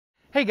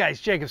Hey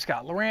guys, Jacob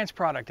Scott, Lowrance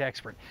product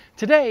expert.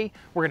 Today,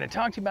 we're going to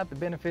talk to you about the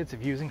benefits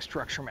of using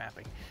structure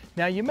mapping.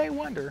 Now you may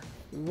wonder,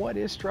 what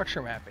is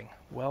structure mapping?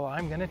 Well,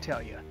 I'm going to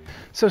tell you.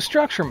 So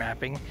structure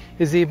mapping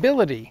is the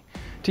ability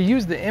to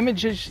use the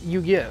images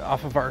you get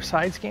off of our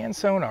side scan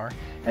sonar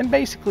and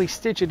basically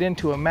stitch it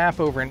into a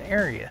map over an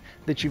area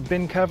that you've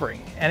been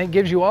covering. And it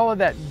gives you all of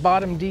that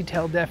bottom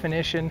detail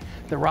definition,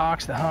 the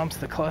rocks, the humps,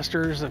 the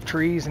clusters of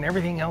trees, and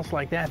everything else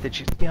like that that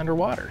you see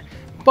underwater.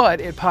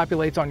 But it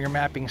populates on your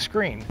mapping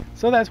screen.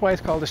 So that's why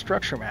it's called a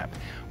structure map.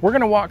 We're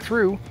going to walk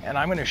through and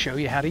I'm going to show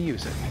you how to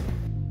use it.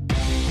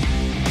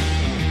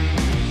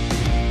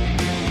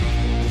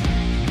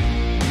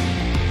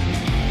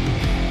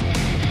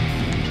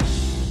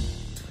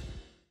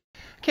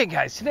 Okay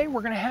guys, today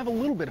we're going to have a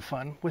little bit of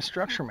fun with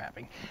structure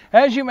mapping.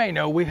 As you may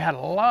know, we've had a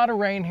lot of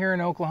rain here in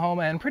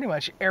Oklahoma and pretty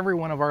much every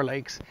one of our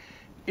lakes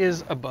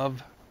is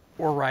above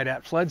or right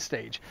at flood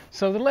stage.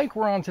 So the lake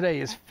we're on today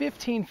is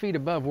 15 feet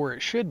above where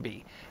it should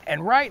be.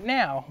 And right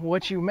now,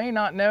 what you may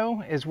not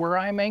know is where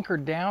I'm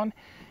anchored down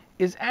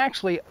is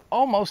actually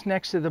almost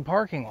next to the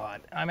parking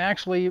lot. I'm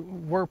actually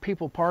where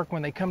people park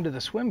when they come to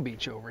the swim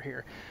beach over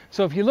here.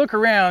 So if you look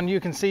around, you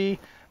can see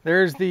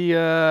there's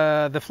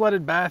the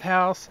flooded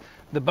bathhouse.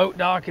 The boat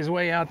dock is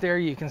way out there.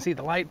 You can see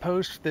the light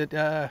posts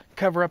that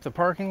cover up the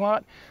parking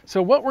lot.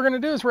 So what we're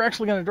going to do is we're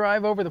actually going to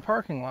drive over the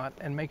parking lot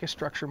and make a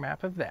structure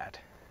map of that.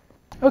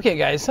 Okay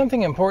guys,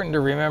 something important to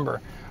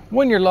remember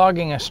when you're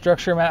logging a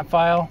structure map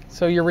file,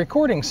 so you're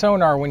recording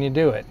sonar when you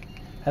do it.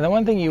 And the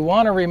one thing you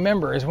want to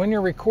remember is when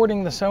you're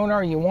recording the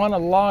sonar, you want to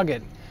log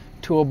it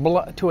to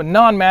a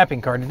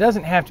non-mapping card. It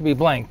doesn't have to be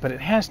blank, but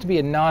it has to be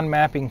a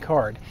non-mapping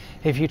card.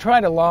 If you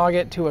try to log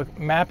it to a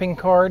mapping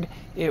card,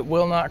 it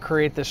will not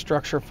create the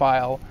structure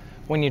file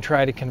when you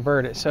try to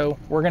convert it. So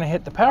we're going to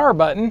hit the power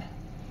button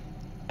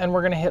and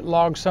we're going to hit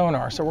log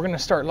sonar. So we're going to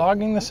start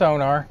logging the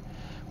sonar.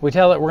 We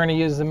tell it we're going to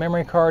use the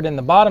memory card in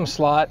the bottom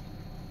slot.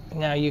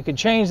 Now you could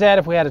change that.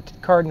 If we had a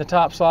card in the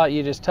top slot,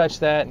 you just touch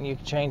that and you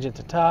can change it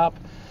to top.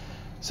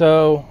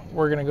 So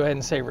we're going to go ahead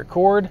and say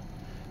record.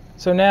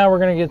 So now we're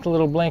going to get the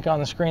little blink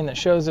on the screen that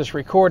shows us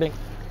recording.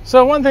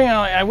 So one thing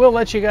I will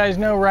let you guys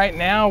know right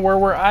now, where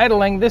we're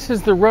idling, this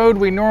is the road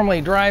we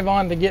normally drive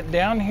on to get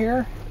down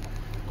here.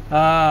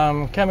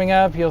 Coming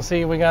up, you'll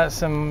see we got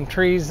some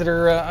trees that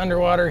are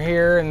underwater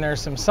here, and there's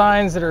some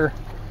signs that are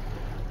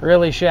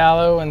really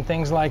shallow and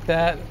things like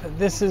that.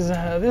 This is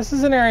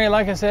an area,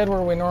 like I said,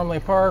 where we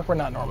normally park. We're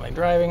not normally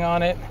driving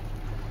on it.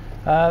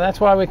 That's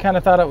why we kind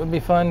of thought it would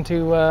be fun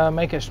to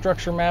make a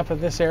structure map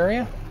of this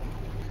area.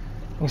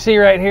 You can see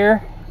right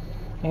here,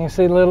 you can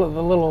see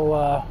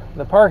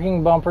the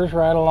parking bumpers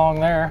right along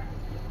there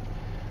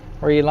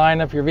where you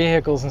line up your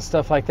vehicles and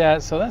stuff like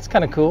that. So that's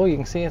kind of cool. You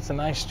can see it's a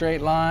nice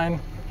straight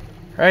line.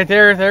 Right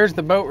there, there's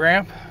the boat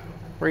ramp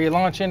where you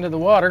launch into the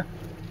water.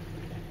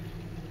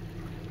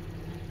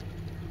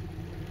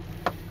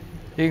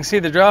 You can see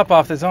the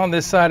drop-off that's on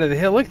this side of the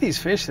hill. Look at these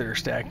fish that are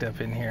stacked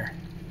up in here.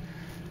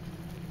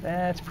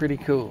 That's pretty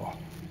cool.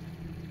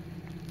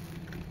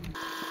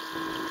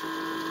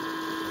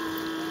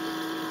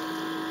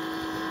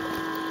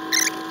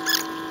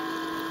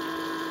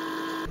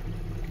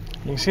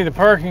 You can see the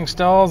parking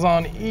stalls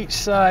on each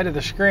side of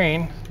the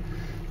screen.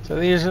 So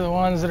these are the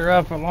ones that are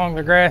up along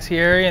the grassy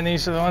area, and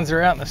these are the ones that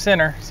are out in the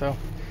center. So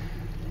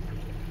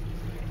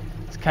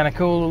it's kind of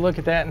cool to look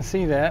at that and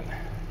see that.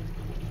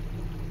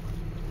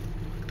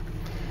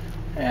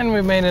 And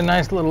we've made a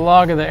nice little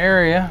log of the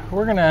area.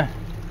 We're gonna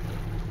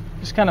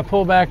just kind of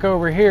pull back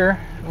over here,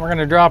 and we're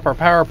gonna drop our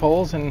power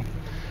poles, and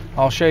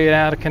I'll show you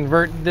how to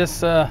convert this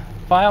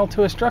file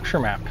to a structure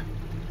map.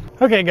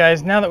 Okay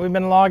guys, now that we've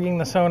been logging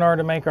the sonar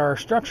to make our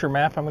structure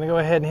map, I'm gonna go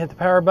ahead and hit the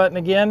power button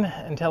again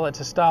and tell it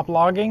to stop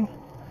logging.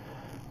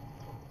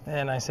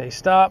 And I say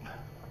stop.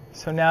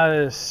 So now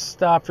it has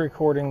stopped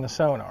recording the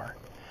sonar.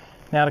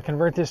 Now to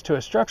convert this to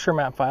a structure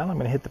map file, I'm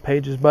gonna hit the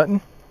pages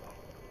button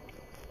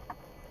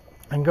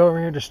and go over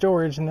here to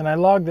storage, and then I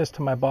log this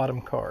to my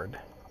bottom card.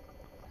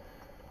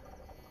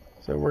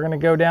 So we're going to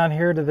go down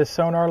here to this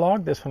sonar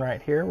log, this one right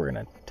here. We're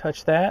going to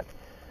touch that,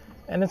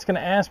 and it's going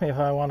to ask me if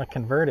I want to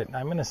convert it.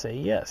 I'm going to say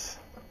yes.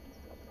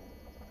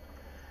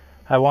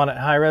 I want it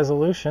high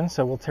resolution,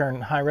 so we'll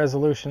turn high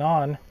resolution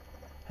on,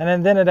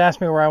 and then it asks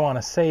me where I want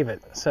to save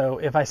it. So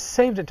if I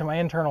saved it to my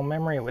internal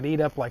memory, it would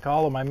eat up like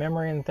all of my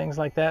memory and things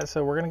like that.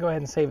 So we're going to go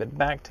ahead and save it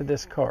back to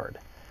this card.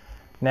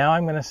 Now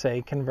I'm going to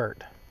say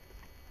convert.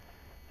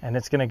 And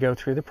it's going to go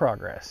through the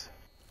progress.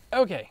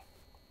 Okay,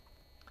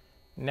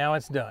 now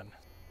it's done.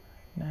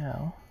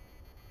 Now,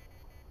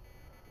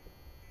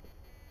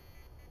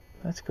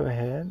 let's go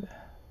ahead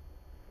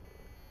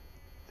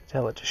to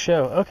tell it to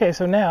show. Okay,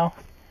 so now,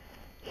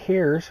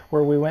 here's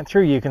where we went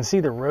through. You can see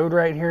the road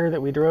right here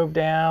that we drove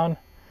down,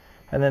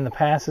 and then the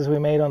passes we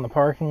made on the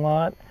parking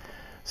lot.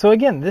 So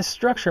again, this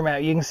structure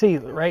map, you can see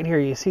right here,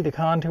 you see the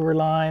contour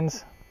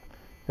lines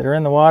that are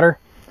in the water.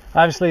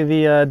 Obviously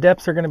the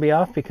depths are going to be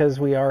off because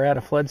we are at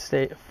a flood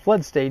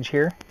stage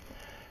here.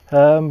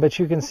 But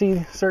you can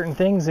see certain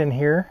things in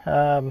here.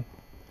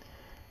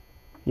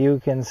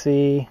 You can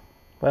see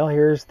Well,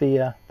 here's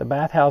the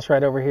bathhouse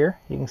right over here.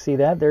 You can see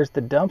that. There's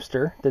the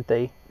dumpster that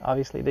they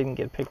obviously didn't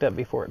get picked up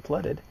before it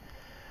flooded.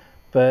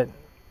 But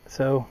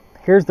so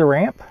here's the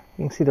ramp.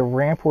 You can see the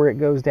ramp where it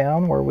goes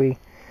down, where we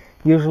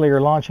usually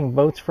are launching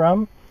boats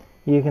from.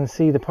 You can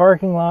see the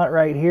parking lot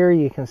right here.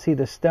 You can see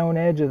the stone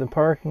edge of the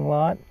parking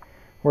lot,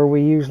 where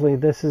we usually,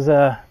 this is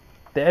the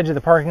edge of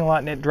the parking lot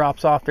and it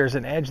drops off. There's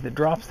an edge that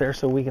drops there,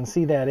 so we can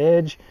see that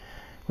edge.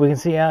 We can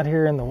see out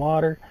here in the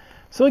water.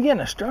 So again,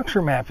 a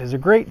structure map is a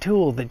great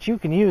tool that you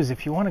can use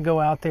if you want to go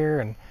out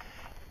there and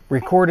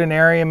record an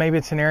area. Maybe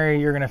it's an area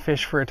you're going to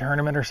fish for a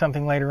tournament or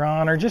something later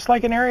on, or just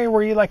like an area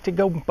where you like to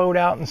go boat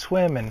out and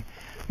swim, and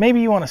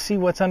maybe you want to see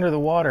what's under the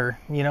water,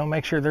 you know,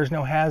 make sure there's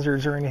no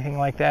hazards or anything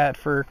like that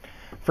for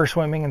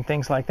swimming and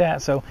things like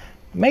that. So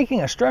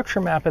making a structure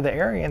map of the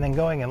area and then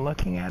going and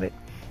looking at it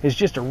is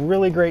just a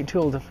really great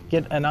tool to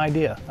get an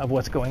idea of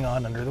what's going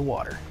on under the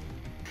water.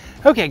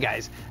 Okay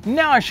guys,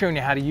 now I've shown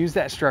you how to use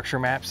that structure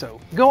map, so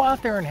go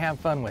out there and have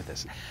fun with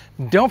us.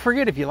 Don't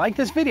forget, if you like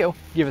this video,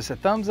 give us a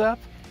thumbs up,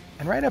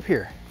 and right up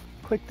here,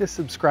 click this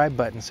subscribe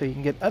button so you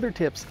can get other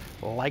tips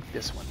like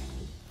this one.